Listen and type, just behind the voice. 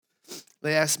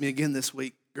They asked me again this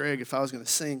week, Greg, if I was going to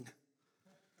sing.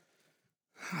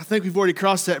 I think we've already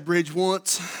crossed that bridge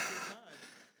once.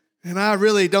 And I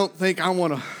really don't think I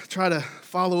want to try to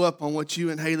follow up on what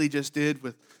you and Haley just did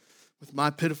with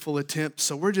my pitiful attempts.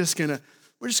 So we're just gonna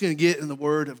get in the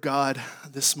Word of God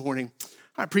this morning.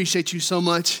 I appreciate you so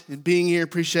much in being here.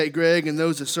 Appreciate Greg and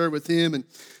those that serve with him, and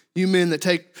you men that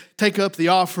take up the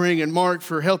offering, and Mark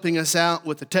for helping us out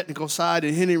with the technical side,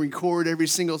 and Henry record every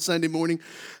single Sunday morning.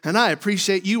 And I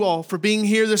appreciate you all for being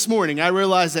here this morning. I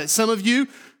realize that some of you,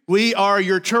 we are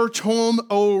your church home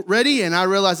already, and I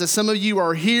realize that some of you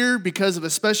are here because of a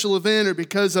special event or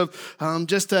because of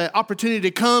just an opportunity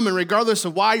to come, and regardless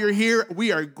of why you're here,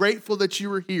 we are grateful that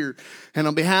you are here. And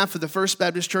on behalf of the First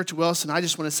Baptist Church of Wellston, I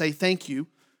just want to say thank you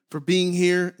for being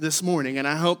here this morning. And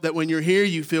I hope that when you're here,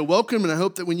 you feel welcome, and I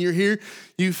hope that when you're here,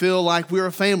 you feel like we're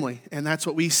a family, and that's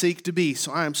what we seek to be.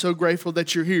 So I am so grateful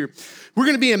that you're here. We're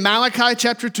going to be in Malachi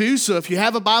chapter 2, so if you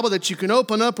have a Bible that you can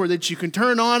open up or that you can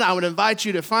turn on, I would invite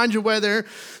you to find your way there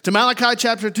to Malachi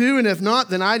chapter 2, and if not,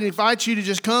 then I'd invite you to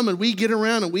just come and we get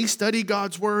around and we study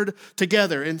God's Word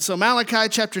together. And so Malachi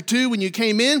chapter 2, when you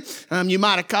came in, you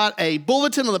might have caught a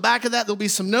bulletin on the back of that. There'll be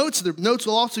some notes. The notes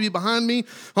will also be behind me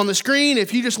on the screen.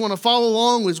 If you just want to follow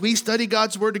along as we study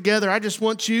God's Word together, I just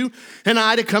want you and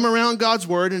I to come around God's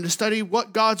Word and to study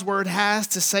what God's Word has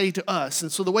to say to us.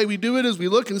 And so the way we do it is we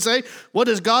look and say, what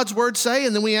does God's Word say?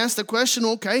 And then we ask the question,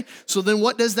 okay, so then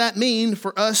what does that mean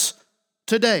for us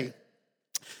today?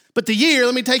 But the year,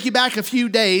 let me take you back a few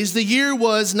days. The year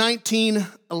was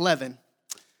 1911.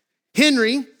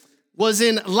 Henry was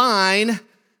in line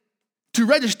to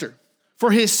register for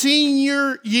his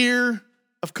senior year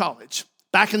of college.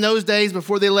 Back in those days,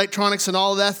 before the electronics and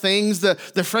all of that things, the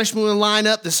freshmen would line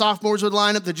up, the sophomores would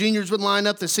line up, the juniors would line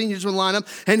up, the seniors would line up,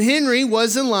 and Henry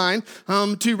was in line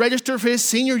to register for his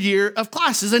senior year of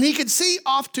classes. And he could see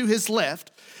off to his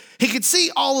left, he could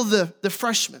see all of the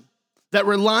freshmen that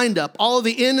were lined up, all of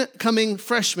the incoming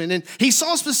freshmen. And he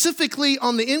saw specifically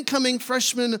on the incoming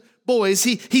freshman boys,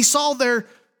 he saw their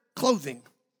clothing.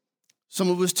 Some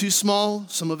of it was too small,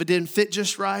 some of it didn't fit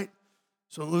just right,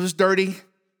 some of it was dirty,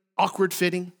 awkward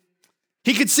fitting.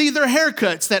 He could see their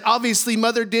haircuts that obviously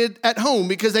mother did at home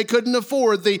because they couldn't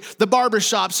afford the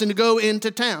barbershops and to go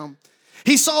into town.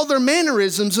 He saw their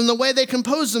mannerisms and the way they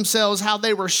composed themselves, how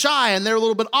they were shy and they were a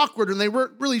little bit awkward and they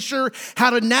weren't really sure how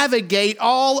to navigate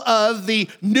all of the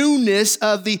newness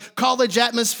of the college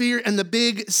atmosphere and the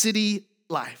big city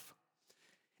life.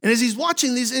 And as he's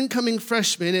watching these incoming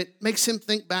freshmen, it makes him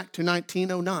think back to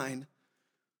 1909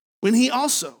 when he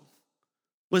also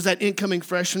was that incoming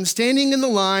freshman standing in the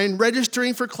line,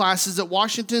 registering for classes at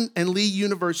Washington and Lee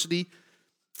University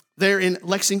there in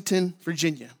Lexington,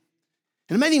 Virginia.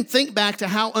 And it made him think back to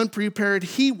how unprepared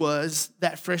he was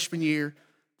that freshman year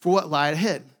for what lied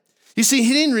ahead. You see,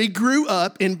 Henry grew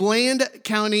up in Bland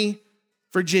County,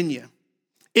 Virginia.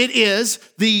 It is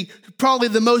probably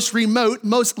the most remote,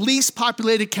 most least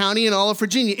populated county in all of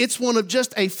Virginia. It's one of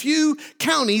just a few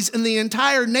counties in the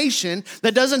entire nation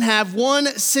that doesn't have one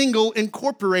single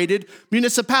incorporated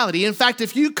municipality. In fact,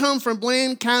 if you come from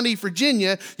Bland County,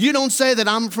 Virginia, you don't say that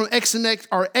I'm from X and X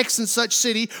or X and such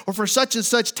city or for such and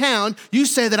such town. You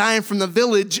say that I am from the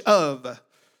village of.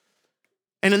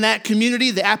 And in that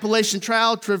community, the Appalachian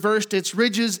Trail traversed its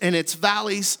ridges and its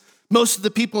valleys. Most of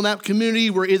the people in that community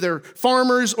were either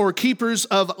farmers or keepers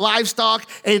of livestock.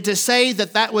 And to say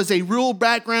that that was a rural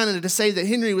background and to say that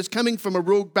Henry was coming from a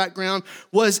rural background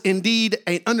was indeed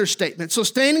an understatement. So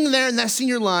standing there in that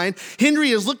senior line,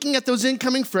 Henry is looking at those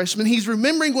incoming freshmen. He's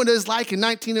remembering what it was like in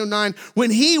 1909 when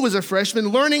he was a freshman,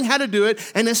 learning how to do it.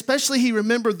 And especially he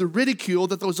remembered the ridicule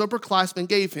that those upperclassmen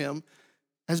gave him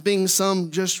as being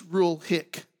some just rural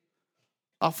hick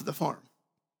off of the farm.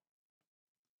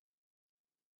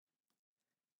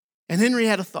 And Henry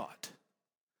had a thought.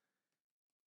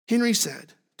 Henry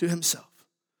said to himself,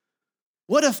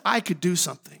 what if I could do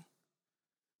something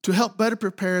to help better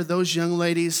prepare those young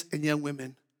ladies and young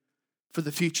women for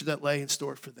the future that lay in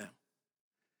store for them?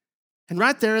 And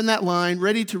right there in that line,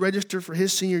 ready to register for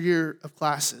his senior year of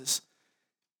classes,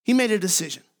 he made a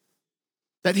decision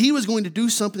that he was going to do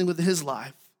something with his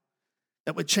life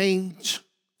that would change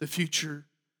the future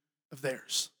of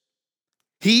theirs.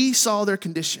 He saw their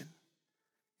condition,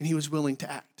 and he was willing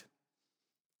to act.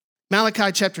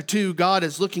 Malachi chapter 2, God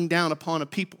is looking down upon a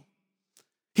people.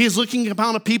 He is looking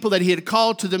upon a people that he had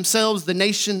called to themselves the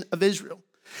nation of Israel.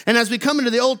 And as we come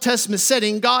into the Old Testament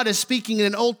setting, God is speaking in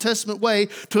an Old Testament way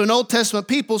to an Old Testament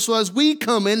people. So as we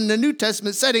come in the New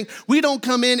Testament setting, we don't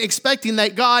come in expecting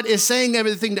that God is saying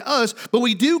everything to us, but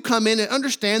we do come in and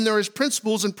understand there is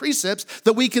principles and precepts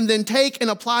that we can then take and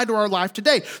apply to our life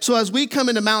today. So as we come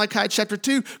into Malachi chapter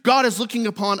 2, God is looking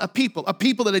upon a people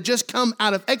that had just come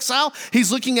out of exile.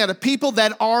 He's looking at a people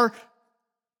that are,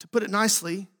 to put it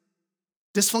nicely,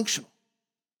 dysfunctional.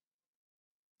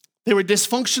 They were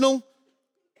dysfunctional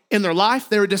in their life.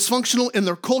 They were dysfunctional in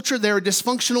their culture. They were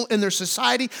dysfunctional in their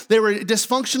society. They were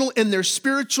dysfunctional in their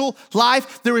spiritual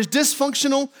life. They were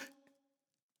dysfunctional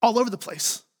all over the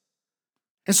place.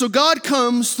 And so God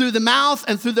comes through the mouth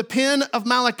and through the pen of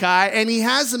Malachi, and he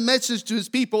has a message to his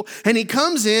people, and he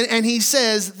comes in and he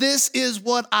says, this is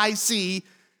what I see,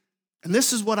 and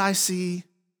this is what I see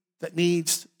that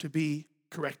needs to be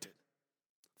corrected.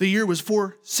 The year was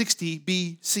 460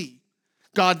 BC.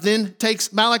 God then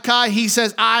takes Malachi. He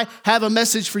says, I have a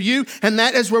message for you. And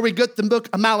that is where we get the book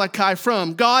of Malachi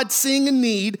from. God seeing a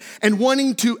need and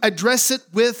wanting to address it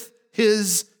with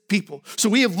his people. So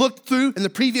we have looked through in the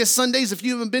previous Sundays, if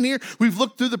you haven't been here, we've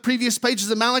looked through the previous pages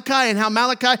of Malachi and how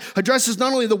Malachi addresses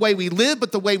not only the way we live,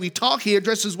 but the way we talk. He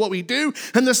addresses what we do.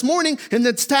 And this morning, in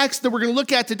this text that we're going to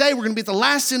look at today, we're going to be at the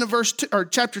last end of verse 2, or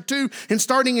chapter 2 and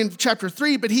starting in chapter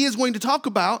 3, but he is going to talk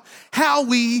about how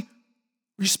we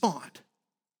respond.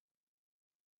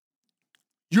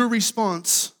 Your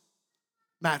response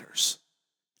matters.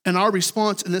 And our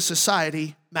response in this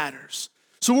society matters.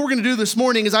 So what we're going to do this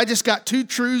morning is I just got 2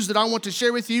 truths that I want to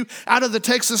share with you out of the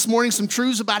text this morning, some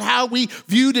truths about how we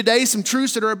view today, some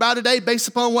truths that are about today based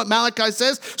upon what Malachi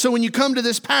says. So when you come to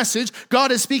this passage,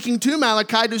 God is speaking to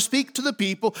Malachi to speak to the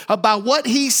people about what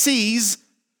he sees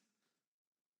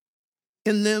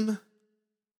in them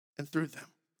and through them.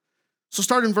 So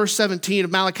start in verse 17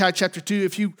 of Malachi chapter 2.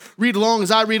 If you read along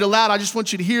as I read aloud, I just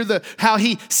want you to hear how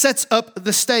he sets up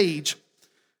the stage.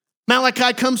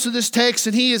 Malachi comes to this text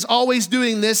and he is always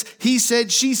doing this he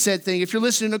said, she said thing. If you're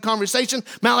listening to a conversation,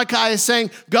 Malachi is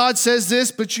saying, God says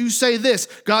this, but you say this.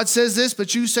 God says this,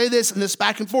 but you say this, and this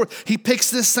back and forth. He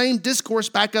picks this same discourse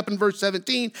back up in verse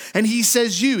 17 and he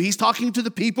says you. He's talking to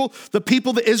the people,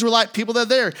 the Israelite people that are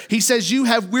there. He says, you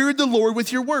have wearied the Lord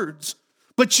with your words.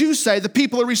 But you say, the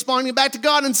people are responding back to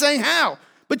God and saying, how?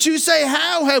 But you say,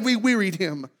 how have we wearied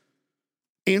him?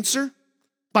 Answer,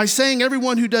 by saying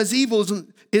everyone who does evil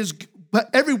but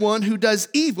everyone who does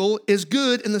evil is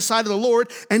good in the sight of the Lord,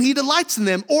 and he delights in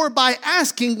them. Or by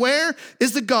asking, where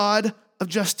is the God of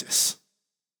justice?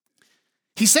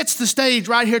 He sets the stage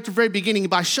right here at the very beginning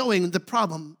by showing the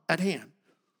problem at hand.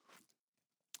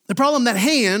 The problem at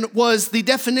hand was the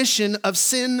definition of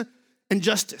sin and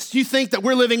justice. You think that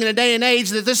we're living in a day and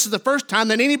age that this is the first time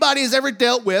that anybody has ever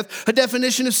dealt with a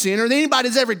definition of sin, or that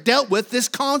anybody's ever dealt with this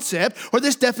concept or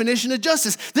this definition of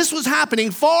justice. This was happening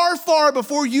far, far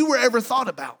before you were ever thought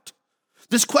about.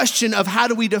 This question of how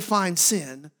do we define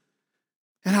sin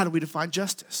and how do we define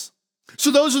justice? So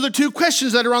those are the 2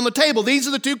 questions that are on the table. These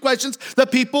are the 2 questions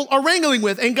that people are wrangling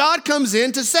with. And God comes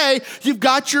in to say, you've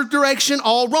got your direction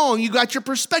all wrong. You got your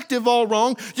perspective all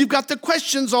wrong. You've got the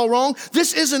questions all wrong.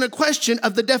 This isn't a question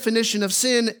of the definition of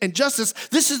sin and justice.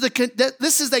 This is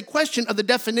a question of the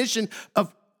definition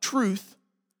of truth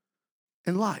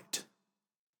and light.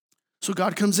 So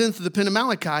God comes in through the pen of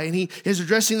Malachi and he is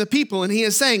addressing the people and he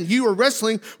is saying, you are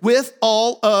wrestling with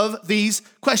all of these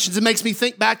questions. It makes me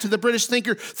think back to the British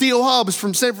thinker Theo Hobbes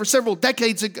from several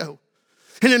decades ago.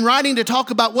 And in writing to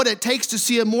talk about what it takes to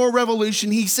see a moral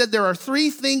revolution, he said there are 3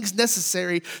 things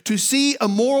necessary to see a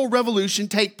moral revolution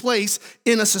take place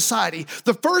in a society.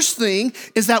 The first thing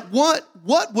is that what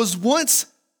was once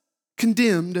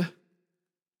condemned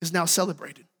is now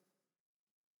celebrated.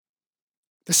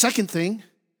 The second thing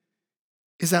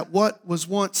is that what was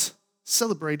once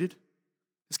celebrated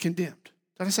is condemned.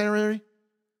 Did I say that already?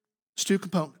 There's 2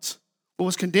 components. What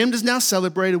was condemned is now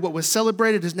celebrated. What was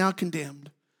celebrated is now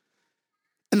condemned.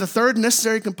 And the third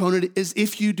necessary component is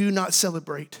if you do not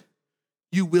celebrate,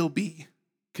 you will be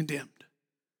condemned.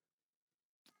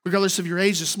 Regardless of your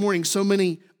age this morning, so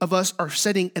many of us are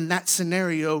sitting in that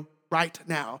scenario right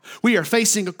now. We are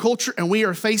facing a culture and we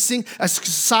are facing a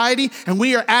society and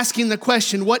we are asking the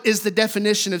question, what is the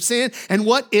definition of sin and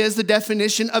what is the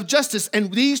definition of justice?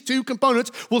 And these 2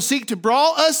 components will seek to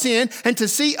draw us in and to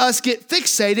see us get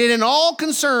fixated and all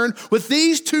concerned with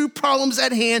these 2 problems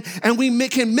at hand, and we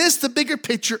can miss the bigger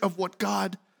picture of what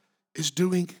God is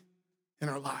doing in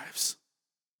our lives.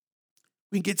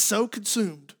 We get so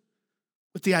consumed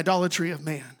with the idolatry of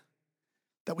man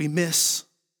that we miss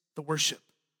the worship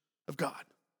of God.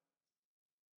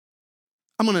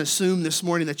 I'm going to assume this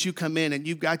morning that you come in and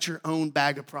you've got your own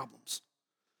bag of problems.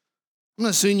 I'm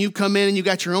not assuming you come in and you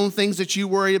got your own things that you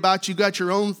worry about. You got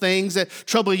your own things that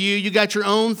trouble you. You got your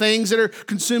own things that are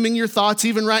consuming your thoughts.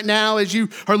 Even right now, as you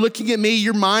are looking at me,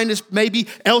 your mind is maybe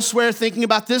elsewhere, thinking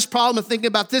about this problem and thinking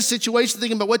about this situation,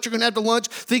 thinking about what you're going to have to lunch,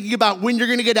 thinking about when you're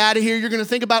going to get out of here. You're going to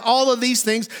think about all of these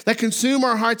things that consume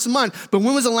our hearts and mind. But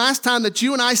when was the last time that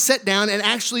you and I sat down and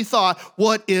actually thought,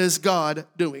 what is God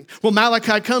doing? Well,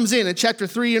 Malachi comes in chapter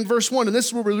 3 and verse 1, and this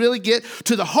is where we really get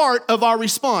to the heart of our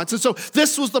response. And so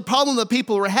this was the problem that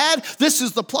people had. This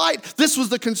is the plight. This was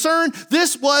the concern.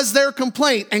 This was their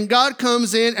complaint. And God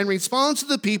comes in and responds to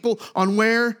the people on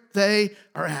where they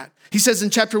are at. He says in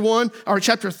chapter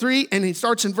 3, and he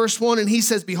starts in verse 1, and he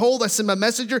says, behold, I send my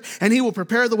messenger, and he will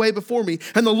prepare the way before me.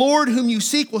 And the Lord whom you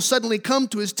seek will suddenly come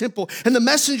to his temple. And the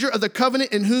messenger of the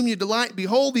covenant in whom you delight,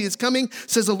 behold, he is coming,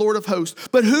 says the Lord of hosts.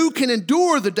 But who can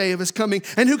endure the day of his coming?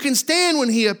 And who can stand when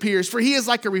he appears? For he is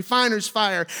like a refiner's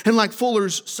fire and like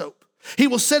fuller's soap. He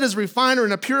will set as a refiner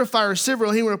and a purifier of silver,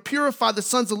 and he will purify the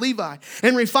sons of Levi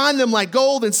and refine them like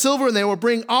gold and silver, and they will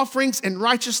bring offerings in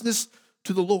righteousness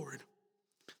to the Lord.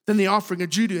 Then the offering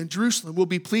of Judah and Jerusalem will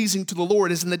be pleasing to the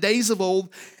Lord as in the days of old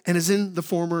and as in the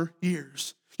former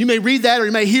years. You may read that, or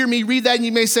you may hear me read that, and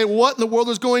you may say, well, what in the world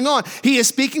is going on? He is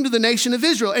speaking to the nation of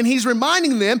Israel, and he's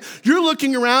reminding them, you're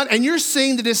looking around and you're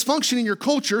seeing the dysfunction in your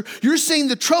culture. You're seeing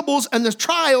the troubles and the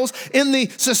trials in the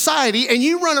society, and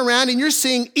you run around and you're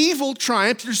seeing evil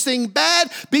triumph. You're seeing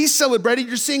bad be celebrated.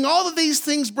 You're seeing all of these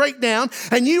things break down,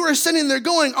 and you are sitting there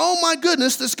going, oh my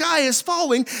goodness, the sky is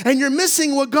falling, and you're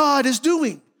missing what God is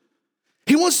doing.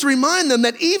 He wants to remind them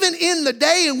that even in the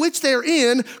day in which they're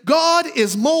in, God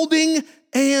is molding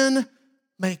and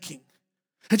making.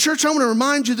 And church, I want to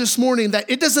remind you this morning that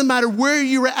it doesn't matter where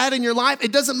you are at in your life.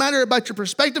 It doesn't matter about your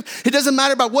perspective. It doesn't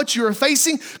matter about what you are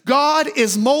facing. God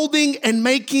is molding and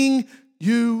making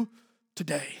you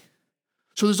today.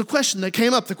 So there's a question that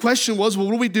came up. The question was, well,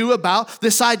 what do we do about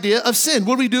this idea of sin?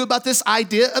 What do we do about this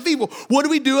idea of evil? What do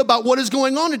we do about what is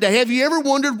going on today? Have you ever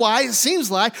wondered why it seems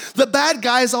like the bad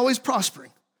guy is always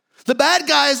prospering? The bad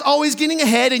guy is always getting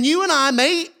ahead, and you and I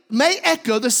may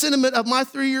echo the sentiment of my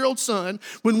 3-year-old son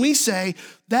when we say,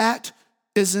 that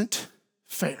isn't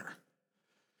fair.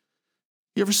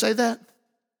 You ever say that?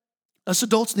 Us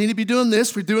adults need to be doing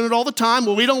this. We're doing it all the time.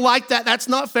 Well, we don't like that. That's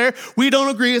not fair. We don't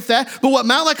agree with that. But what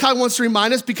Malachi wants to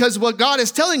remind us, because what God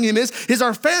is telling him is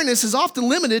our fairness is often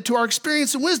limited to our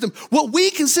experience and wisdom. What we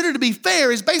consider to be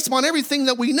fair is based upon everything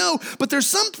that we know, but there's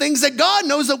some things that God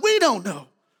knows that we don't know.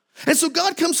 And so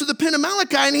God comes to the pen of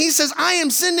Malachi and he says, I am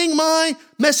sending my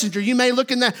messenger. You may look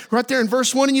in that right there in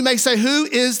verse 1 and you may say, who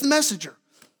is the messenger?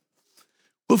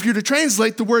 Well, if you're to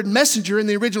translate the word messenger in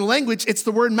the original language, it's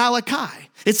the word Malachi.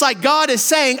 It's like God is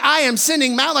saying, I am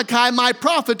sending Malachi, my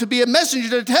prophet, to be a messenger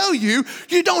to tell you,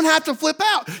 you don't have to flip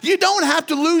out. You don't have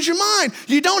to lose your mind.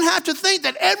 You don't have to think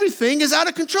that everything is out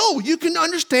of control. You can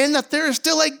understand that there is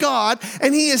still a God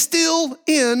and he is still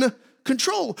in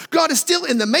control. God is still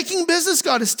in the making business.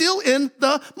 God is still in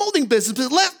the molding business.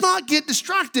 But let's not get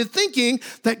distracted thinking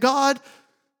that God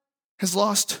has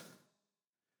lost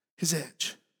his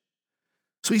edge.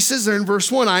 So he says there in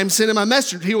verse 1, I am sending my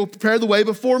messenger. He will prepare the way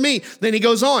before me. Then he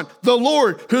goes on, the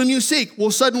Lord whom you seek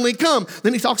will suddenly come.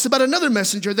 Then he talks about another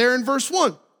messenger there in verse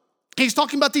 1. He's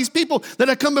talking about these people that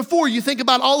have come before. You think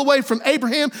about all the way from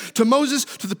Abraham to Moses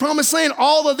to the promised land,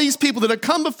 all of these people that have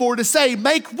come before to say,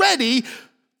 make ready,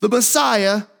 the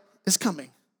Messiah is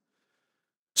coming.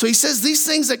 So he says these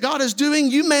things that God is doing,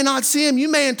 you may not see them. You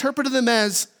may interpret them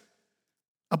as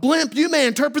a blimp. You may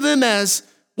interpret them as,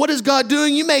 what is God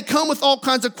doing? You may come with all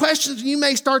kinds of questions and you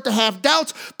may start to have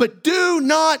doubts, but do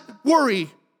not worry,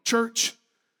 church.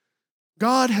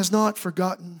 God has not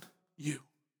forgotten you.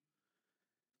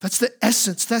 That's the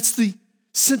essence. That's the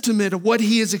sentiment of what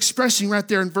he is expressing right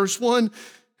there in verse 1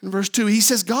 and verse 2. He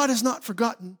says, God has not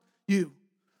forgotten you.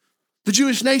 The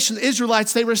Jewish nation, the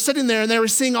Israelites, they were sitting there and they were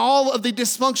seeing all of the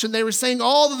dysfunction. They were seeing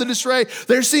all of the disarray.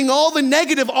 They're seeing all the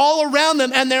negative all around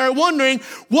them. And they're wondering,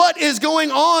 what is going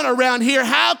on around here?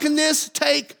 How can this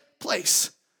take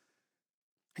place?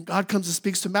 And God comes and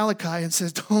speaks to Malachi and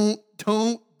says,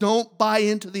 don't buy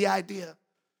into the idea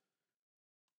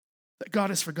that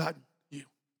God has forgotten you.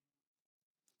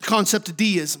 The concept of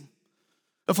deism,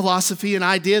 a philosophy, an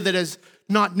idea that is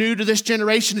not new to this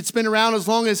generation. It's been around as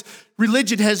long as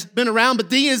religion has been around. But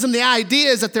deism, the idea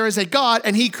is that there is a God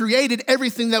and he created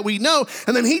everything that we know.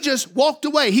 And then he just walked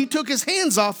away. He took his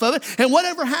hands off of it. And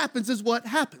whatever happens is what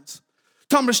happens.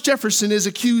 Thomas Jefferson is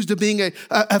accused of being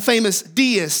a famous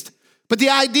deist. But the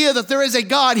idea that there is a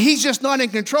God, he's just not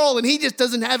in control and he just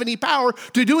doesn't have any power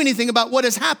to do anything about what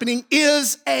is happening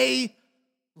is a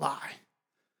lie.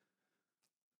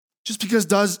 Just because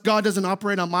God doesn't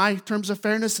operate on my terms of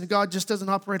fairness and God just doesn't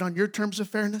operate on your terms of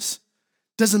fairness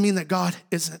doesn't mean that God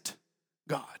isn't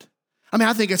God. I mean,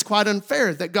 I think it's quite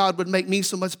unfair that God would make me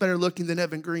so much better looking than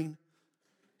Evan Green.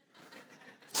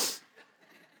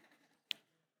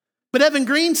 But Evan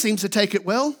Green seems to take it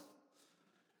well.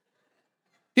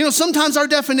 You know, sometimes our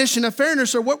definition of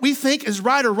fairness or what we think is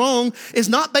right or wrong is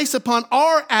not based upon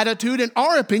our attitude and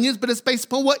our opinions, but it's based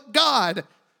upon what God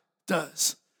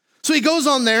does. So he goes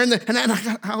on there, and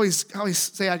I always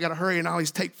say I got to hurry and I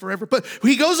always take forever. But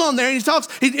he goes on there and he talks,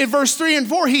 in verse 3 and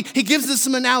 4, he gives us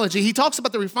some analogy. He talks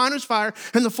about the refiner's fire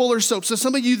and the fuller's soap. So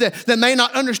some of you that may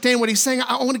not understand what he's saying,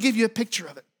 I want to give you a picture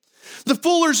of it. The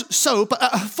fuller's soap,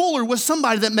 a fuller was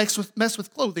somebody that messed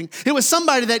with clothing. It was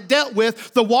somebody that dealt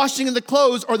with the washing of the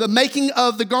clothes or the making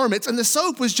of the garments. And the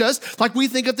soap was just like we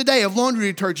think of today of laundry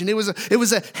detergent. It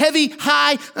was a heavy,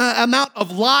 high amount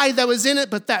of lye that was in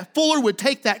it, but that fuller would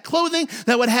take that clothing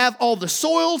that would have all the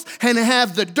soils and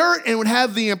have the dirt and would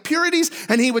have the impurities,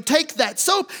 and he would take that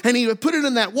soap and he would put it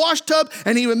in that wash tub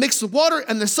and he would mix the water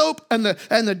and the soap and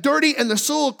the dirty and the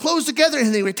soil clothes together,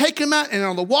 and he would take them out and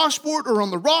on the washboard or on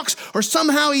the rocks, or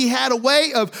somehow he had a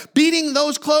way of beating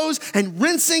those clothes and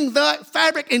rinsing the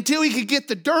fabric until he could get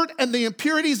the dirt and the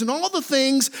impurities and all the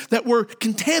things that were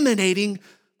contaminating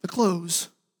the clothes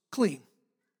clean.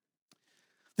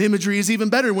 The imagery is even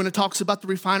better when it talks about the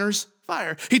refiner's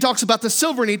fire. He talks about the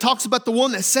silver and he talks about the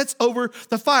one that sets over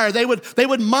the fire. They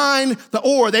would mine the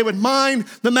ore, they would mine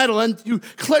the metal, and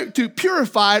to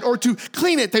purify it or to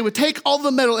clean it, they would take all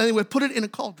the metal and they would put it in a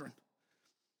cauldron.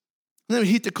 And they would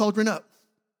heat the cauldron up.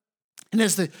 And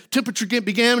as the temperature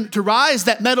began to rise,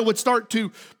 that metal would start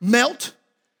to melt.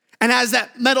 And as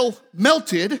that metal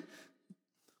melted,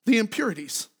 the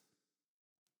impurities,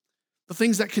 the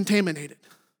things that contaminate it,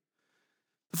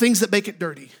 the things that make it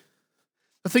dirty,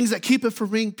 the things that keep it from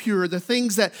being pure, the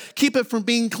things that keep it from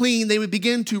being clean, they would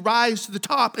begin to rise to the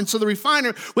top. And so the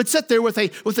refiner would sit there with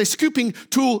a scooping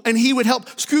tool, and he would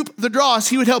help scoop the dross.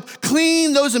 He would help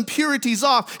clean those impurities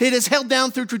off. It is held down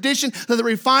through tradition that the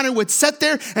refiner would sit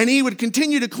there and he would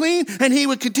continue to clean and he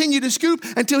would continue to scoop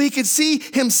until he could see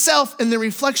himself in the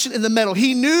reflection in the metal.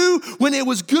 He knew when it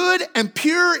was good and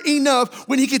pure enough,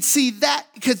 when he could see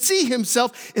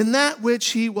himself in that which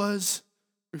he was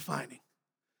refining.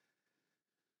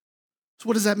 So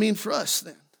what does that mean for us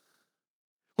then?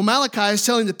 Well, Malachi is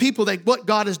telling the people that what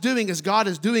God is doing is God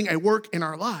is doing a work in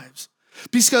our lives.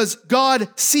 Because God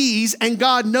sees and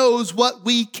God knows what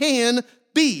we can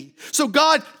be. So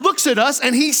God looks at us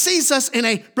and he sees us in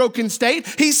a broken state.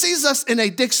 He sees us in a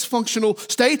dysfunctional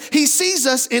state. He sees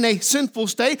us in a sinful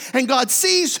state. And God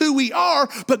sees who we are,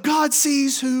 but God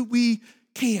sees who we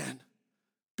can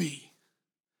be.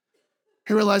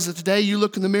 I realize that today you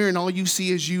look in the mirror and all you see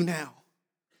is you now.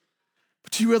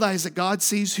 But do you realize that God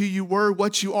sees who you were,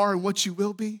 what you are, and what you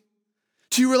will be?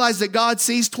 Do you realize that God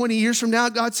sees 20 years from now?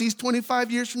 God sees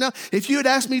 25 years from now? If you had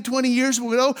asked me 20 years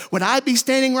ago, would I be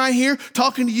standing right here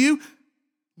talking to you?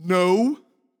 No.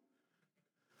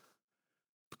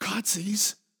 But God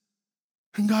sees,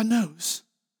 and God knows.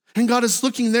 And God is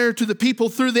looking there to the people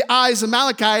through the eyes of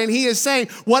Malachi, and he is saying,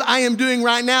 what I am doing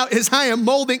right now is I am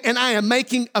molding and I am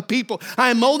making a people. I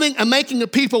am molding and making a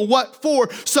people. What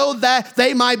for? So that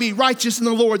they might be righteous in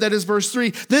the Lord. That is verse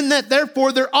 3. Then that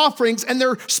therefore their offerings and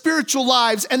their spiritual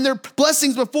lives and their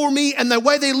blessings before me and the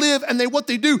way they live and what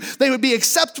they do, they would be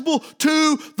acceptable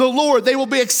to the Lord. They will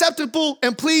be acceptable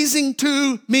and pleasing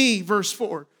to me. Verse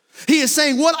 4. He is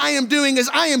saying what I am doing is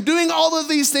I am doing all of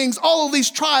these things, all of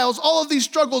these trials, all of these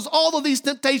struggles, all of these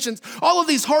temptations, all of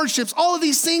these hardships, all of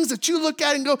these things that you look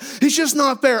at and go, it's just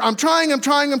not fair. I'm trying.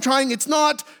 It's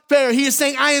not fair. He is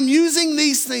saying I am using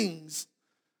these things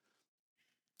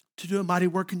to do a mighty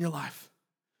work in your life.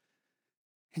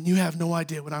 And you have no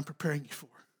idea what I'm preparing you for.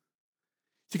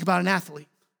 Think about an athlete.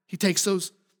 He takes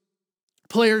those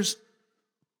players,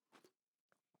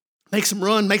 makes them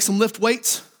run, makes them lift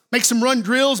weights, makes them run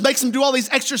drills, makes them do all these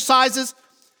exercises.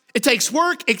 It takes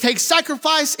work, it takes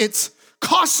sacrifice, it's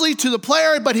costly to the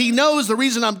player, but he knows the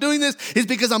reason I'm doing this is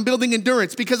because I'm building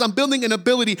endurance, because I'm building an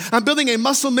ability, I'm building a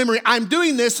muscle memory. I'm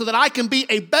doing this so that I can be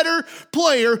a better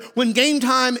player when game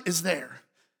time is there.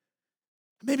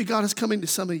 Maybe God is coming to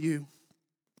some of you,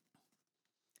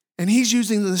 and he's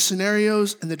using the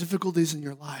scenarios and the difficulties in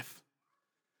your life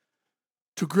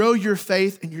to grow your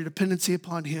faith and your dependency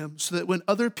upon him so that when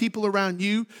other people around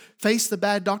you face the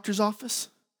bad doctor's office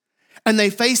and they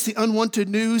face the unwanted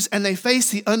news and they face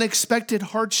the unexpected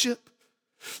hardship,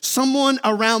 someone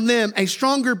around them, a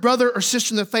stronger brother or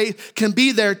sister in the faith, can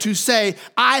be there to say,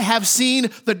 I have seen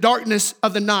the darkness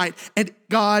of the night and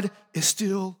God is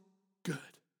still good.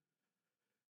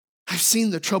 I've seen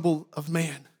the trouble of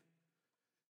man,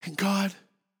 and God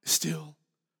is still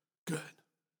good.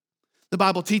 The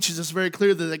Bible teaches us very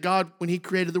clearly that God, when he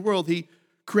created the world, he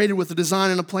created with a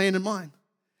design and a plan in mind.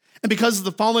 And because of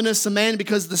the fallenness of man,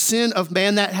 because of the sin of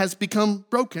man, that has become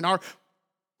broken.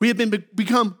 We have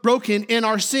become broken in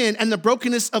our sin, and the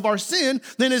brokenness of our sin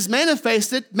then is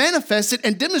manifested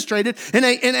and demonstrated in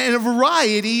a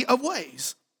variety of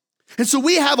ways. And so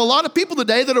we have a lot of people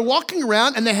today that are walking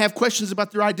around and they have questions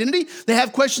about their identity. They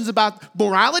have questions about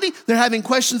morality. They're having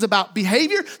questions about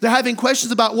behavior. They're having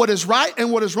questions about what is right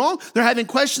and what is wrong. They're having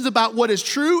questions about what is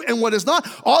true and what is not.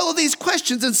 All of these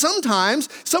questions, and sometimes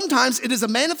it is a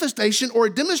manifestation or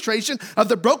a demonstration of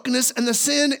the brokenness and the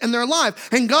sin in their life.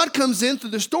 And God comes in through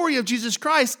the story of Jesus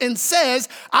Christ and says,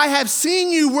 I have seen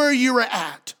you where you are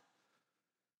at,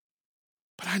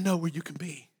 but I know where you can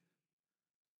be.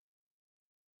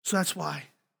 So that's why,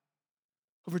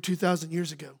 over 2,000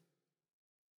 years ago,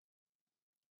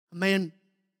 a man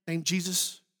named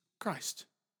Jesus Christ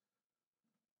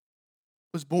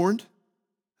was born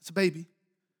as a baby,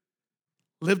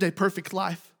 lived a perfect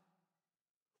life,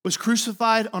 was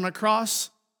crucified on a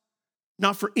cross,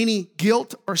 not for any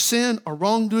guilt or sin or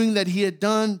wrongdoing that he had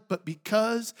done, but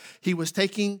because he was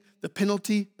taking the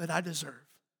penalty that I deserve.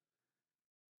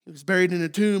 He was buried in a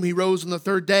tomb. He rose on the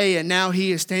third day, and now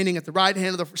he is sitting at the right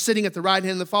hand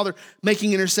of the Father,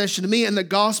 making intercession to me. And the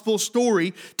gospel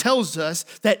story tells us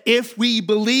that if we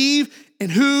believe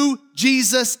in who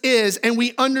Jesus is, and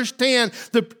we understand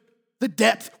the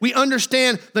depth, we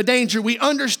understand the danger, we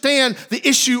understand the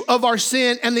issue of our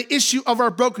sin and the issue of our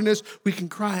brokenness, we can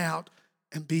cry out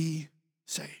and be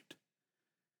saved.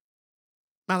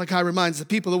 Malachi reminds the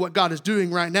people of what God is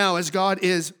doing right now as God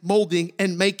is molding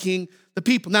and making the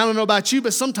people. Now, I don't know about you,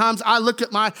 but sometimes I look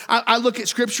at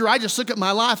scripture, I just look at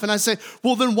my life and I say,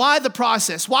 well, then why the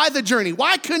process? Why the journey?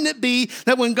 Why couldn't it be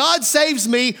that when God saves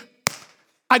me,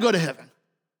 I go to heaven?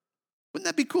 Wouldn't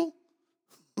that be cool?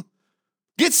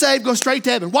 Get saved, go straight to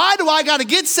heaven. Why do I got to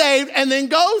get saved and then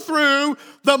go through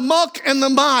the muck and the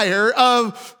mire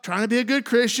of trying to be a good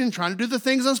Christian, trying to do the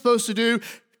things I'm supposed to do,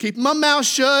 keeping my mouth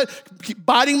shut, keep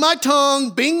biting my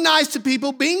tongue, being nice to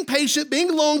people, being patient,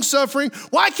 being long-suffering?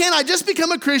 Why can't I just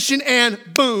become a Christian and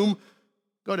boom,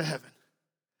 go to heaven?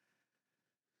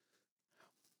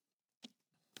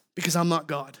 Because I'm not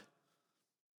God,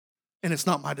 and it's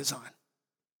not my design.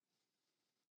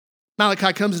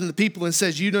 Malachi comes into the people and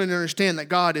says, you don't understand that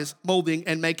God is molding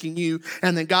and making you,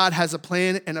 and that God has a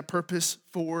plan and a purpose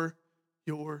for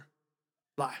your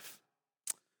life.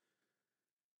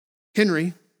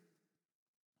 Henry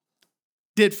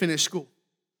did finish school.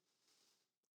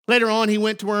 Later on, he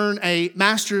went to earn a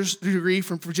master's degree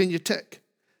from Virginia Tech.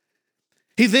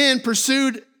 He then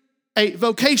pursued a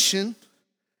vocation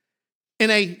in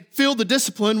a field of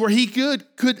discipline where he could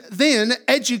then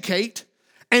educate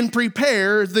and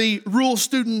prepare the rural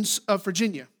students of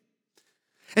Virginia.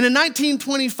 And in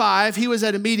 1925, he was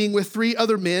at a meeting with three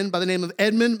other men by the name of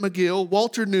Edmund McGill,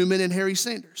 Walter Newman, and Harry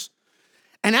Sanders.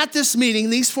 And at this meeting,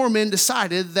 these four men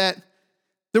decided that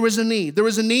there was a need. There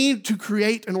was a need to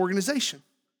create an organization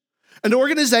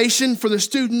for the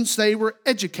students they were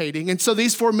educating. And so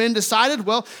these four men decided,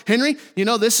 well, Henry,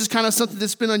 this is kind of something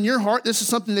that's been on your heart. This is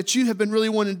something that you have been really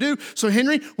wanting to do. So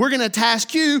Henry, we're going to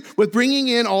task you with bringing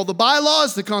in all the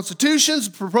bylaws, the constitutions,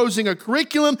 proposing a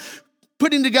curriculum,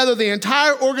 putting together the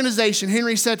entire organization.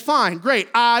 Henry said, fine, great,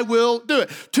 I will do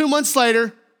it. 2 months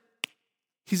later,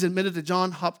 he's admitted to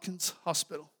Johns Hopkins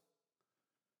Hospital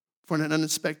for an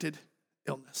unexpected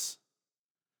illness.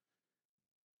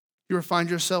 You ever find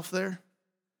yourself there?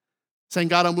 Saying,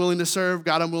 God, I'm willing to serve,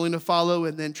 God, I'm willing to follow,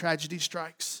 and then tragedy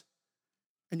strikes,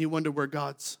 and you wonder where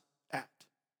God's at.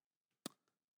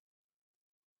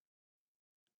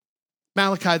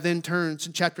 Malachi then turns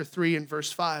in chapter 3 and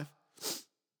verse 5,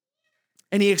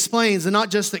 and he explains that not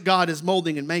just that God is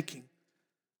molding and making,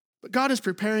 but God is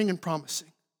preparing and promising.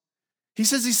 He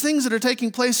says these things that are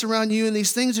taking place around you and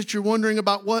these things that you're wondering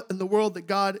about what in the world that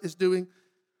God is doing,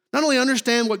 not only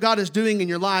understand what God is doing in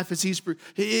your life as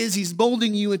He's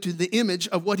molding you into the image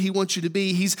of what He wants you to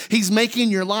be. He's making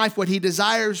your life what He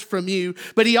desires from you.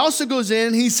 But He also goes in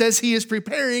and He says He is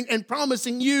preparing and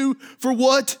promising you for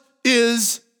what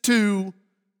is to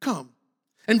come.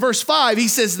 In verse 5, He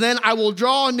says, then I will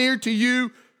draw near to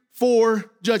you for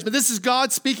judgment. This is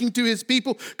God speaking to His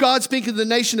people, God speaking to the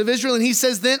nation of Israel, and He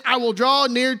says, then I will draw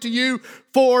near to you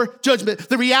for judgment.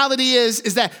 The reality is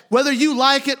that whether you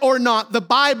like it or not, the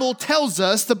Bible tells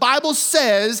us, the Bible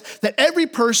says that every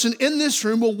person in this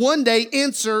room will one day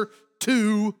answer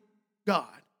to God.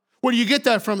 Where do you get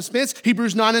that from, Spence?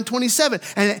 Hebrews 9 and 27.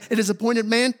 And it is appointed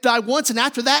man to die once, and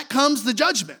after that comes the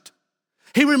judgment.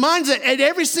 He reminds that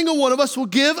every single one of us will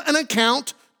give an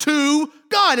account to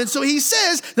God. And so he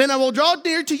says, then I will draw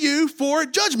near to you for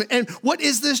judgment. And what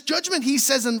is this judgment? He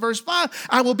says in verse 5,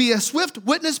 I will be a swift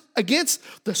witness against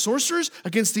the sorcerers,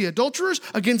 against the adulterers,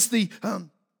 against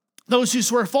those who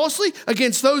swear falsely,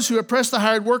 against those who oppress the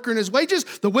hired worker in his wages,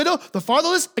 the widow, the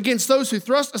fatherless, against those who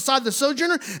thrust aside the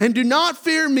sojourner, and do not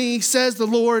fear me, says the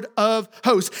Lord of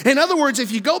hosts. In other words,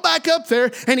 if you go back up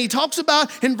there and he talks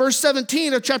about in verse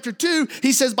 17 of chapter 2,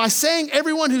 he says, by saying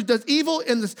everyone who does evil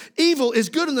is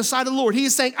good in the sight of the Lord. He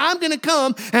is saying, I'm going to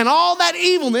come and all that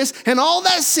evilness and all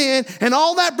that sin and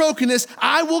all that brokenness,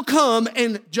 I will come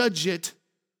and judge it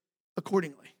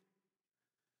accordingly.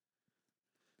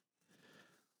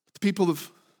 People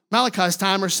of Malachi's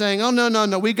time are saying, oh,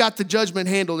 no, we got the judgment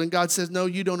handled. And God says, no,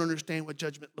 you don't understand what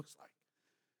judgment looks like.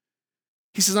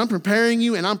 He says, I'm preparing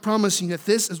you and I'm promising that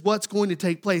this is what's going to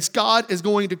take place. God is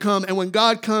going to come, and when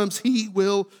God comes, he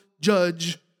will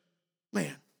judge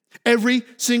man. Every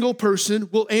single person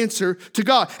will answer to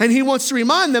God. And he wants to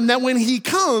remind them that when he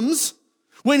comes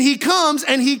and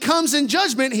he comes in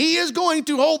judgment, he is going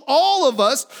to hold all of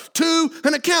us to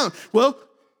an account. Well,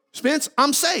 Spence,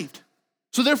 I'm saved.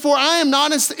 So therefore, I am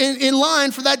not in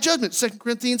line for that judgment. 2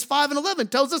 Corinthians 5:11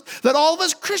 tells us that all of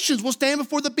us Christians will stand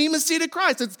before the bema seat of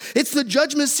Christ. It's the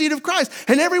judgment seat of Christ.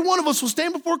 And every one of us will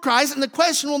stand before Christ, and the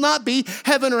question will not be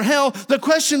heaven or hell. The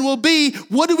question will be,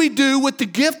 what do we do with the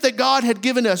gift that God had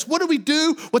given us? What do we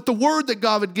do with the word that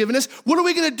God had given us? What are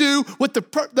we going to do with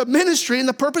the ministry and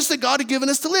the purpose that God had given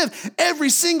us to live?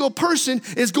 Every single person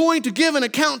is going to give an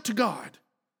account to God.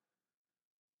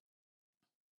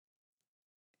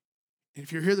 And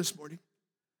if you're here this morning,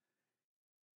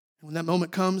 and when that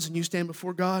moment comes and you stand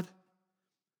before God,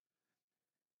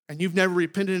 and you've never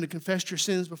repented and confessed your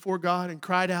sins before God and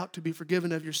cried out to be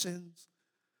forgiven of your sins,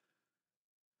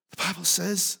 the Bible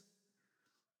says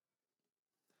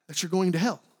that you're going to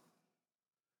hell.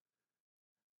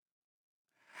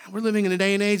 We're living in a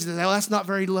day and age that's not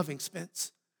very loving,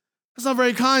 Spence. That's not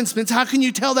very kind, Spence. How can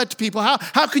you tell that to people?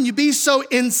 How can you be so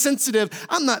insensitive?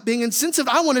 I'm not being insensitive.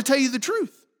 I want to tell you the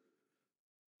truth.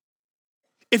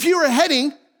 If you were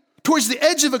heading towards the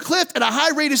edge of a cliff at a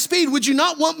high rate of speed, would you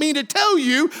not want me to tell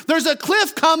you there's a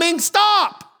cliff coming,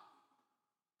 stop?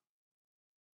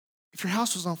 If your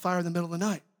house was on fire in the middle of the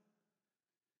night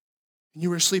and you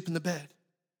were asleep in the bed,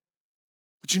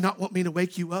 would you not want me to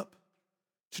wake you up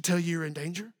to tell you you're in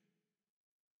danger?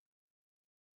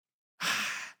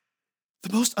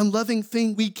 The most unloving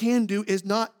thing we can do is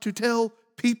not to tell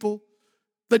people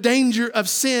the danger of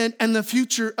sin and the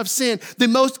future of sin. The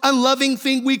most unloving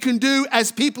thing we can do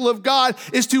as people of God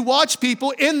is to watch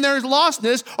people in their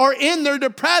lostness or in their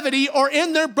depravity or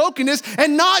in their brokenness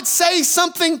and not say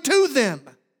something to them.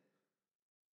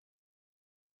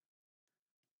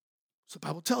 So the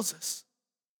Bible tells us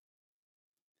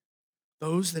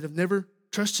those that have never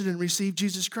trusted and received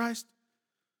Jesus Christ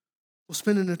will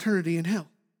spend an eternity in hell.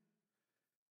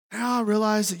 Now I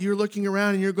realize that you're looking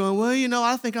around and you're going, well,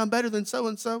 I think I'm better than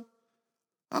so-and-so.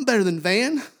 I'm better than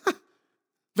Van.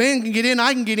 Van can get in,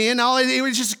 I can get in.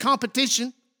 It's just a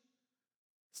competition.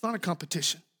 It's not a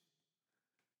competition.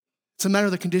 It's a matter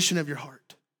of the condition of your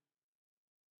heart.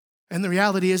 And the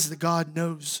reality is that God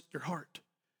knows your heart.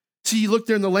 See, you look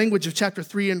there in the language of chapter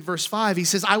 3 and verse 5. He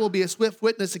says, I will be a swift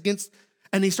witness against.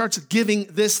 And he starts giving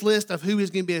this list of who he's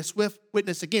going to be a swift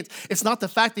witness against. It's not the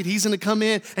fact that he's going to come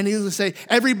in and he's going to say,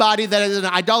 everybody that is an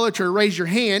idolater, raise your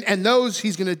hand, and those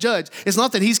he's going to judge. It's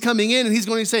not that he's coming in and he's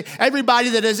going to say, everybody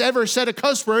that has ever said a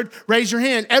cuss word, raise your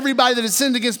hand. Everybody that has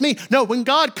sinned against me. No, when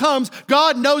God comes,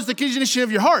 God knows the condition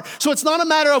of your heart. So it's not a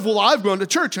matter of, well, I've gone to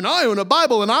church and I own a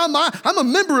Bible and I'm a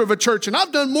member of a church and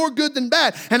I've done more good than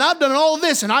bad and I've done all of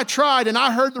this and I tried and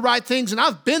I heard the right things and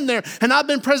I've been there and I've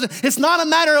been present. It's not a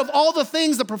matter of all the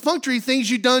things, the perfunctory things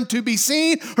you've done to be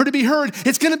seen or to be heard.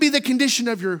 It's going to be the condition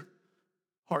of your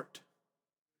heart.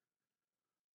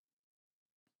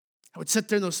 I would sit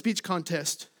there in those speech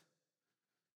contests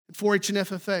in 4-H and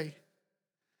FFA, and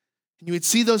you would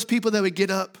see those people that would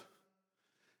get up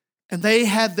and they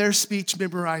had their speech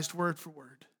memorized word for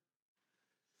word,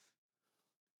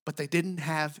 but they didn't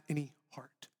have any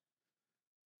heart.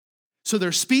 So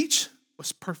their speech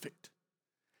was perfect.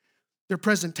 Their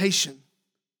presentation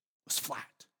was flat.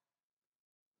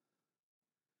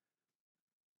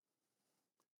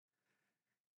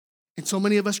 And so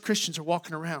many of us Christians are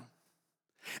walking around.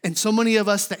 And so many of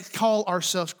us that call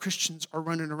ourselves Christians are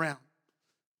running around.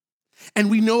 And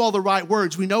we know all the right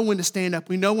words. We know when to stand up.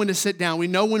 We know when to sit down. We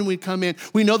know when we come in.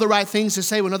 We know the right things to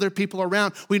say when other people are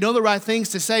around. We know the right things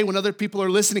to say when other people are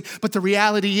listening. But the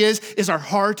reality is our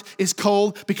heart is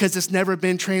cold because it's never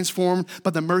been transformed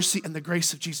by the mercy and the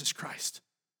grace of Jesus Christ.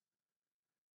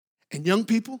 And young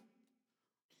people,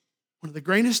 one of the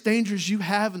greatest dangers you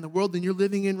have in the world that you're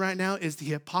living in right now is the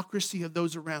hypocrisy of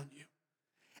those around you.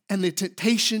 And the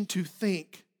temptation to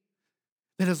think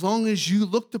that as long as you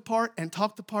look the part and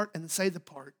talk the part and say the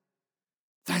part,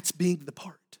 that's being the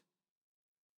part.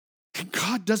 And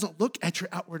God doesn't look at your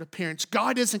outward appearance.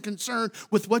 God isn't concerned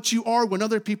with what you are when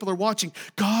other people are watching.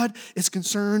 God is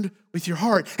concerned with your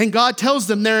heart. And God tells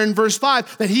them there in verse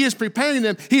 5 that He is preparing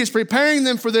them. He is preparing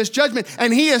them for this judgment.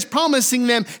 And He is promising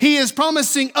them, He is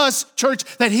promising us, church,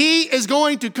 that He is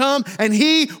going to come and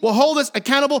He will hold us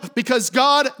accountable because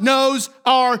God knows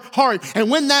our heart. And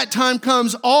when that time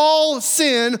comes, all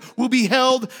sin will be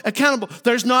held accountable.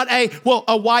 There's not a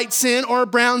white sin or a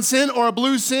brown sin or a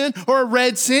blue sin or a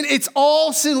red sin. It's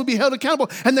all sin will be held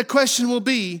accountable. And the question will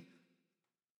be,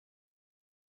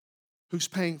 who's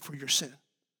paying for your sin?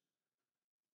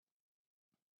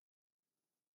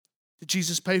 Did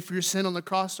Jesus pay for your sin on the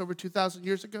cross over 2,000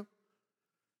 years ago?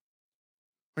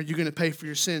 Or are you going to pay for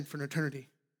your sin for an eternity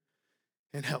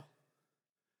in hell?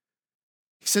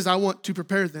 He says, I want to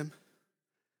prepare them.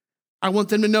 I want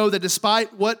them to know that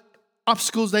despite what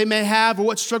obstacles they may have or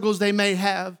what struggles they may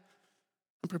have,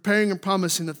 I'm preparing and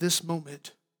promising that this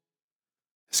moment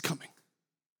is coming.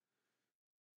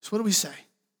 So what do we say?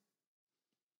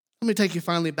 Let me take you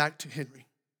finally back to Henry.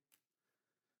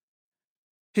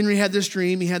 Henry had this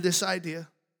dream. He had this idea.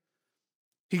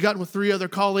 He got with 3 other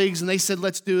colleagues and they said,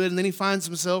 let's do it. And then he finds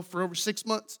himself for over 6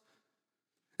 months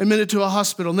admitted to a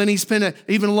hospital. And then he spent an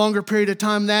even longer period of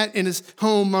time that in his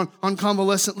home on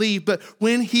convalescent leave. But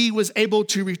when he was able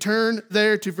to return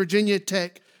there to Virginia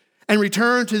Tech and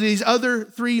return to these other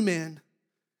 3 men,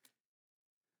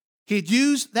 he had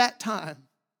used that time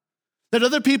that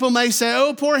other people may say,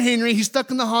 oh, poor Henry, he's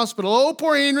stuck in the hospital. Oh,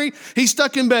 poor Henry, he's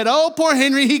stuck in bed. Oh, poor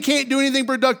Henry, he can't do anything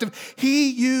productive. He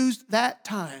used that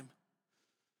time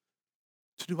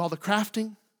to do all the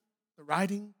crafting, the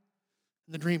writing,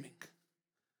 and the dreaming,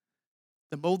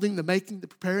 the molding, the making, the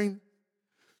preparing,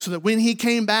 so that when he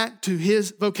came back to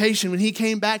his vocation, when he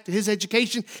came back to his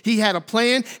education, he had a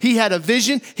plan, he had a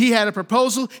vision, he had a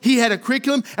proposal, he had a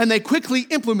curriculum, and they quickly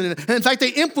implemented it. And in fact, they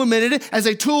implemented it as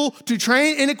a tool to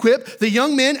train and equip the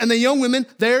young men and the young women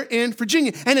there in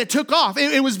Virginia. And it took off.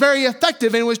 It was very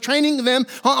effective, and it was training them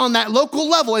on that local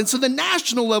level. And so the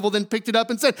national level then picked it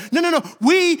up and said, no,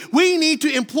 we need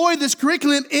to employ this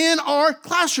curriculum in our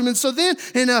classroom. And so then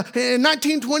in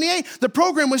 1928, the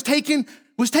program was taken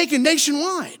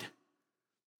nationwide.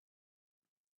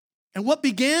 And what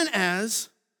began as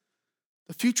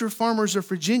the Future Farmers of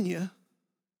Virginia,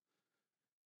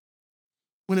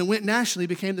 when it went nationally,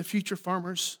 became the Future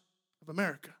Farmers of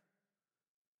America.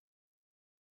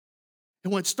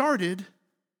 And what started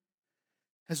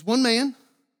as one man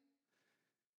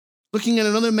looking at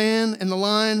another man in the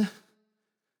line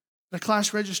at a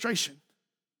class registration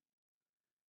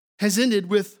has ended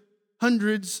with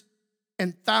hundreds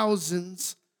and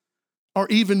thousands or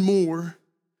even more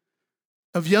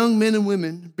of young men and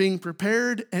women being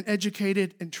prepared and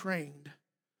educated and trained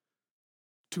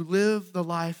to live the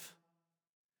life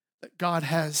that God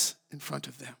has in front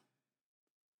of them.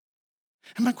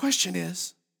 And my question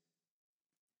is,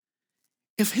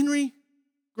 if Henry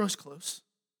Grosclose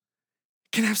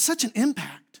can have such an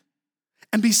impact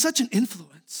and be such an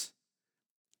influence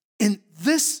in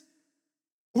this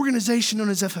organization known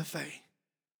as FFA,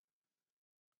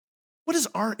 what is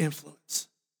our influence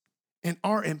and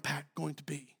our impact going to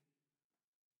be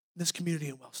in this community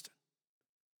in Wellston?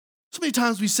 So many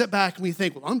times we sit back and we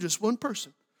think, well, I'm just one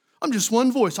person. I'm just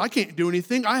one voice. I can't do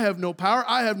anything. I have no power.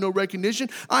 I have no recognition.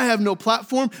 I have no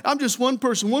platform. I'm just one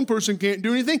person. One person can't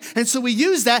do anything. And so we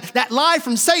use that lie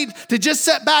from Satan to just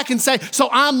sit back and say, so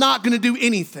I'm not going to do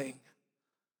anything.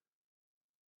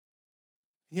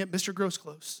 And yet Mr.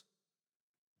 Grosclose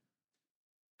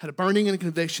had a burning and a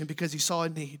conviction because he saw a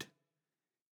need.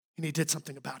 And he did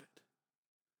something about it.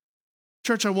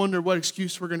 Church, I wonder what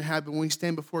excuse we're going to have when we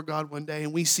stand before God one day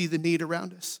and we see the need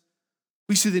around us.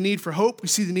 We see the need for hope. We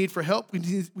see the need for help.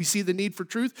 We see the need for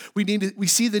truth. We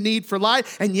see the need for light,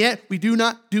 and yet we do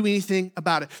not do anything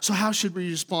about it. So how should we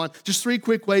respond? Just 3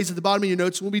 quick ways at the bottom of your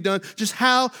notes, and we'll be done. Just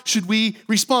how should we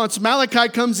respond? So Malachi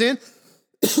comes in.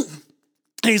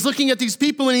 And he's looking at these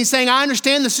people and he's saying, I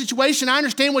understand the situation. I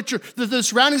understand what the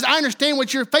surroundings. I understand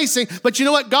what you're facing. But you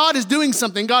know what? God is doing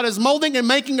something. God is molding and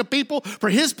making a people for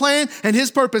his plan and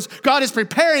his purpose. God is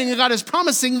preparing and God is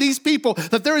promising these people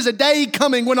that there is a day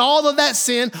coming when all of that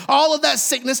sin, all of that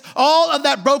sickness, all of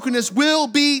that brokenness will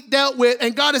be dealt with.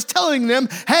 And God is telling them,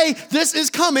 hey, this is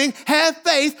coming. Have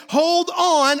faith. Hold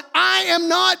on. I am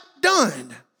not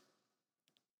done.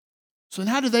 So then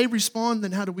how do they respond?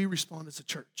 Then how do we respond as a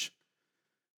church?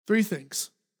 3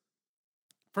 things.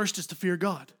 First is to fear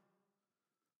God.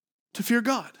 To fear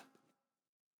God.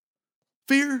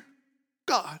 Fear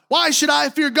God. Why should I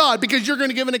fear God? Because you're going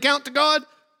to give an account to God?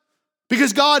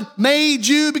 Because God made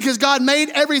you? Because God made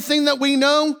everything that we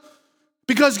know?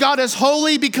 Because God is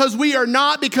holy? Because we are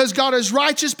not? Because God is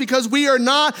righteous? Because we are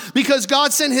not? Because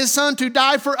God sent his son to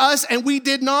die for us and we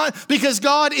did not? Because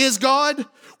God is God?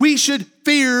 We should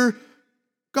fear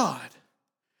God.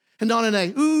 And not in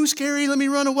a, ooh, scary, let me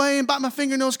run away and bite my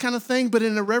fingernails kind of thing, but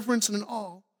in a reverence and an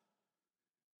awe.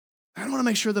 I want to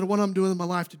make sure that what I'm doing in my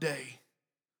life today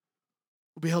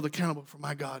will be held accountable for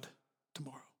my God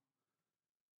tomorrow.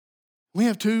 We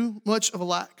have too much of a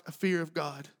lack of fear of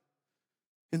God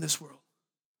in this world.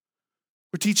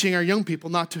 We're teaching our young people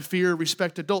not to fear or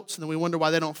respect adults, and then we wonder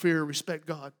why they don't fear or respect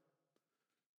God.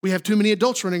 We have too many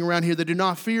adults running around here that do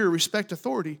not fear or respect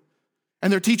authority.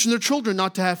 And they're teaching their children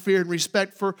not to have fear and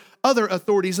respect for other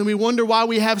authorities. And we wonder why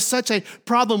we have such a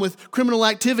problem with criminal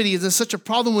activities and such a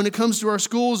problem when it comes to our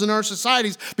schools and our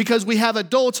societies, because we have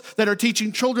adults that are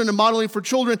teaching children and modeling for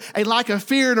children a lack of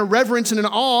fear and a reverence and an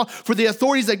awe for the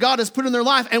authorities that God has put in their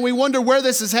life. And we wonder where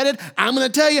this is headed. I'm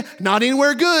going to tell you, not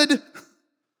anywhere good.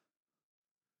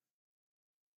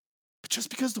 But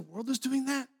just because the world is doing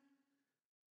that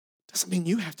doesn't mean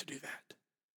you have to do that.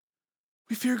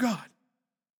 We fear God.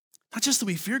 Not just that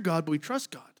we fear God, but we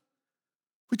trust God.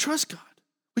 We trust God.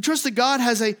 We trust that God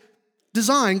has a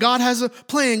design. God has a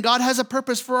plan. God has a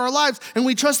purpose for our lives. And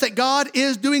we trust that God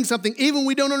is doing something. Even when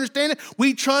we don't understand it,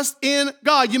 we trust in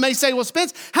God. You may say, well,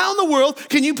 Spence, how in the world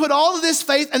can you put all of this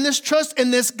faith and this trust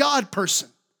in this God person?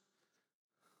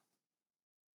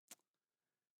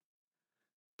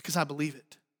 Because I believe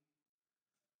it.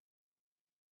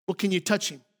 Well, can you touch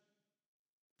him?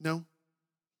 No.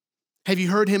 Have you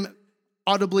heard him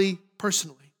audibly,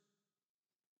 personally?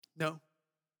 No.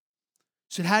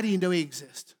 So how do you know he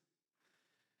exists?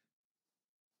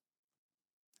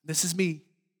 This is me.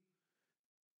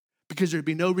 Because there'd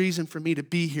be no reason for me to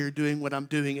be here doing what I'm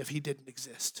doing if he didn't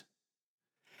exist.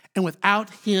 And without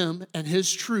him and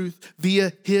his truth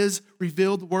via his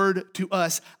revealed word to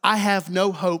us, I have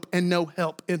no hope and no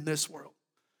help in this world.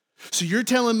 So you're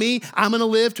telling me I'm going to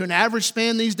live to an average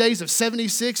span these days of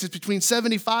 76? It's between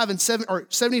 75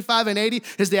 and 80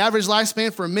 is the average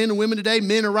lifespan for men and women today.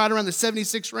 Men are right around the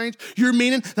 76 range. You're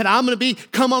meaning that I'm going to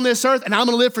come on this earth and I'm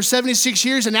going to live for 76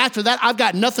 years, and after that I've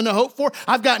got nothing to hope for.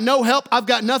 I've got no help. I've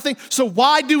got nothing. So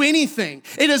why do anything?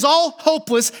 It is all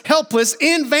hopeless, helpless,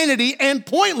 in vanity, and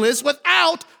pointless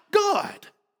without God.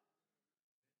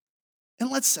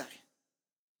 And let's say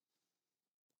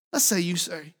you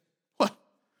say,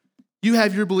 you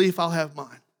have your belief, I'll have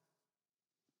mine.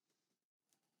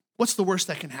 What's the worst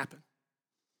that can happen?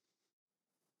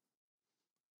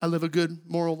 I live a good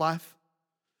moral life.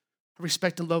 I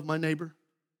respect and love my neighbor.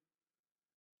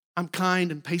 I'm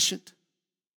kind and patient,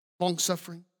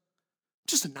 long-suffering.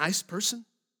 Just a nice person.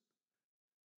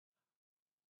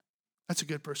 That's a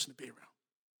good person to be around.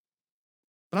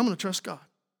 But I'm going to trust God.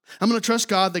 I'm going to trust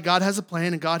God that God has a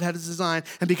plan and God has a design.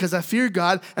 And because I fear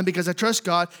God and because I trust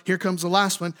God, here comes the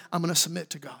last one, I'm going to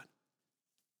submit to God.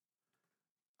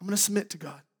 I'm going to submit to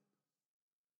God.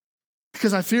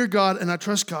 Because I fear God and I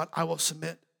trust God, I will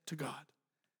submit to God.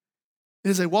 It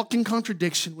is a walking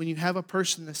contradiction when you have a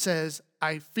person that says,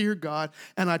 I fear God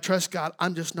and I trust God,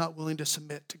 I'm just not willing to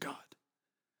submit to God.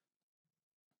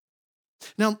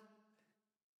 Now,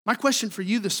 my question for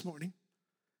you this morning,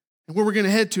 and where we're going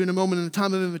to head to in a moment in the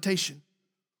time of invitation,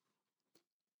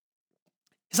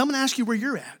 is I'm going to ask you where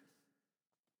you're at.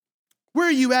 Where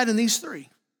are you at in these three?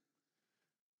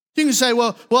 You can say,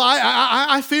 well,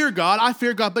 I fear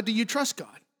God, but do you trust God?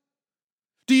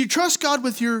 Do you trust God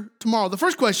with your tomorrow? The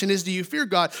first question is, do you fear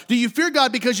God? Do you fear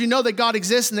God because you know that God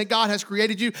exists and that God has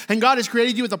created you, and God has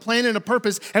created you with a plan and a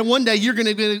purpose, and one day you're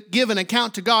going to give an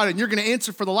account to God and you're going to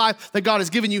answer for the life that God has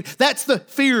given you? That's the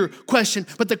fear question.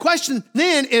 But the question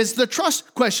then is the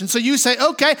trust question. So you say,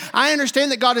 okay, I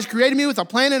understand that God has created me with a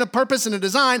plan and a purpose and a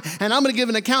design, and I'm going to give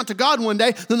an account to God one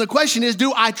day. Then the question is,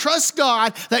 do I trust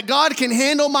God that God can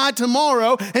handle my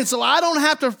tomorrow, and so I don't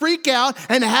have to freak out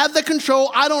and have the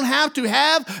control. I don't have to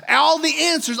have all the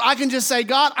answers. I can just say,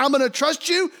 God, I'm going to trust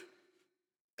you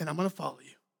and I'm going to follow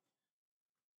you.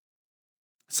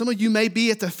 Some of you may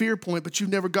be at the fear point, but you've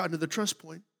never gotten to the trust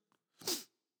point.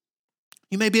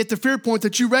 You may be at the fear point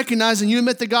that you recognize and you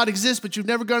admit that God exists, but you've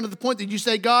never gotten to the point that you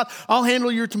say, God, I'll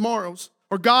handle your tomorrows.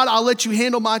 Or God, I'll let you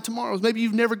handle my tomorrows. Maybe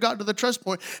you've never gotten to the trust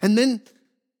point. And then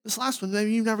this last one,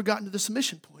 maybe you've never gotten to the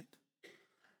submission point.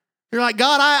 You're like,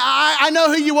 God, I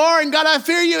know who you are, and God, I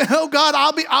fear you. Oh, God,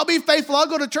 I'll be faithful. I'll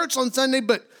go to church on Sunday,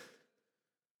 but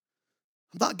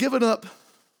I'm not giving up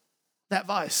that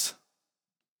vice.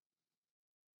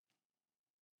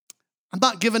 I'm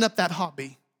not giving up that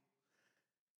hobby.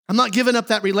 I'm not giving up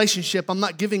that relationship. I'm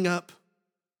not giving up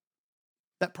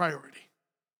that priority.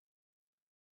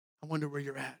 I wonder where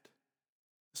you're at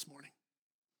this morning.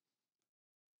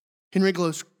 Henry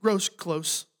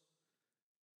Grosclose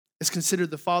is considered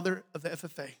the father of the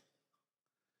FFA.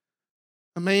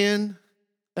 A man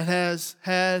that has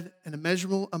had an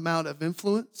immeasurable amount of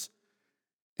influence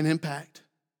and impact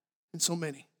in so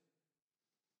many.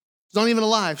 He's not even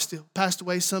alive still, passed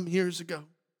away some years ago.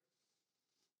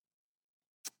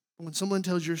 But when someone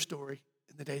tells your story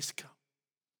in the days to come,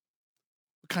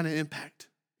 what kind of impact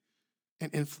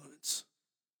and influence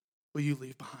will you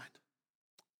leave behind?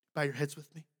 Bow your heads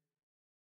with me.